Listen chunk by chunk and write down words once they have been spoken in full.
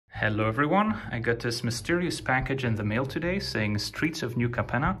Hello everyone, I got this mysterious package in the mail today saying Streets of New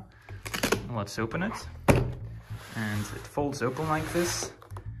Capenna. Let's open it. And it folds open like this.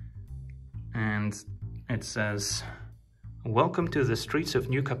 And it says, "Welcome to the Streets of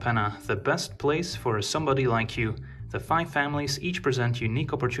New Capenna, the best place for somebody like you. The 5 families each present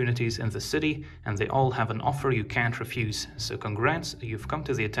unique opportunities in the city and they all have an offer you can't refuse. So congrats, you've come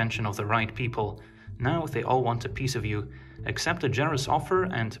to the attention of the right people. Now they all want a piece of you. Accept a generous offer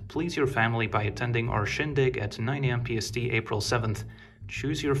and please your family by attending our shindig at 9 AM PST April 7th.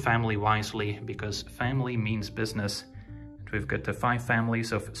 Choose your family wisely because family means business." And we've got the 5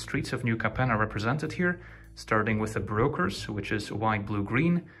 families of Streets of New Capenna represented here, starting with the Brokers, which is white, blue,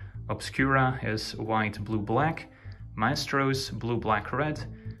 green. Obscura is white, blue, black. Maestros, blue, black, red.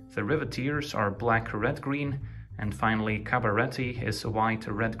 The Riveteers are black, red, green. And finally, Cabaretti is white,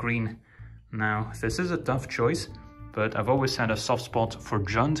 red, green. Now, this is a tough choice, but I've always had a soft spot for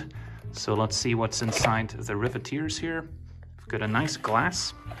Jund. So let's see what's inside the Riveteers here. We've got a nice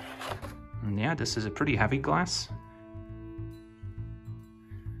glass. And yeah, this is a pretty heavy glass.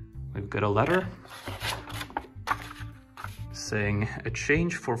 We've got a letter saying, "A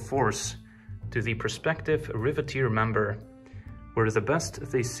change for force to the prospective Riveteer member. We're the best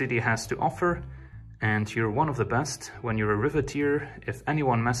the city has to offer, and you're one of the best. When you're a Riveteer, if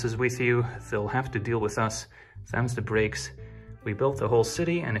anyone messes with you, they'll have to deal with us. Them's the breaks. We built the whole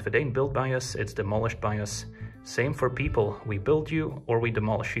city, and if it ain't built by us, it's demolished by us. Same for people. We build you or we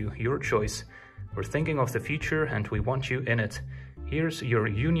demolish you. Your choice. We're thinking of the future and we want you in it. Here's your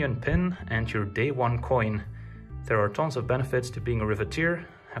union pin and your day 1 coin. There are tons of benefits to being a Riveteer.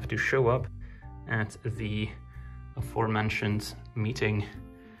 Have to show up at the aforementioned meeting."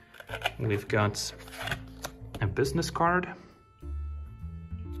 We've got a business card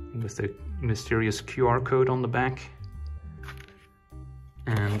with a mysterious QR code on the back.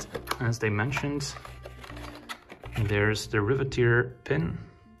 And as they mentioned, there's the Riveteer pin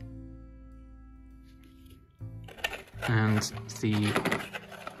and the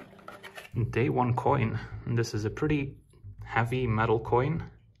day 1 coin. And this is a pretty heavy metal coin,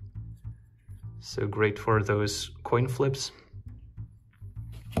 so great for those coin flips.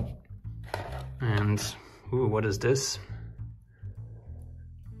 And ooh, what is this?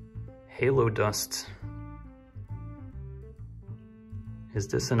 Halo dust. Is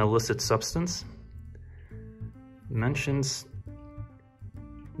this an illicit substance? Mentions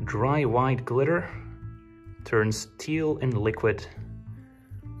dry white glitter turns teal in liquid.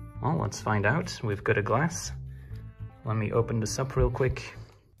 Well, let's find out. We've got a glass. Let me open this up real quick.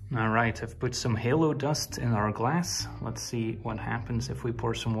 All right, I've put some halo dust in our glass. Let's see what happens if we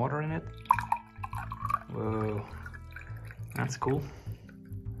pour some water in it. Whoa, that's cool.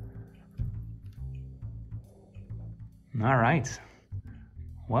 All right,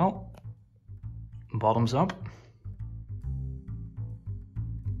 well, bottoms up.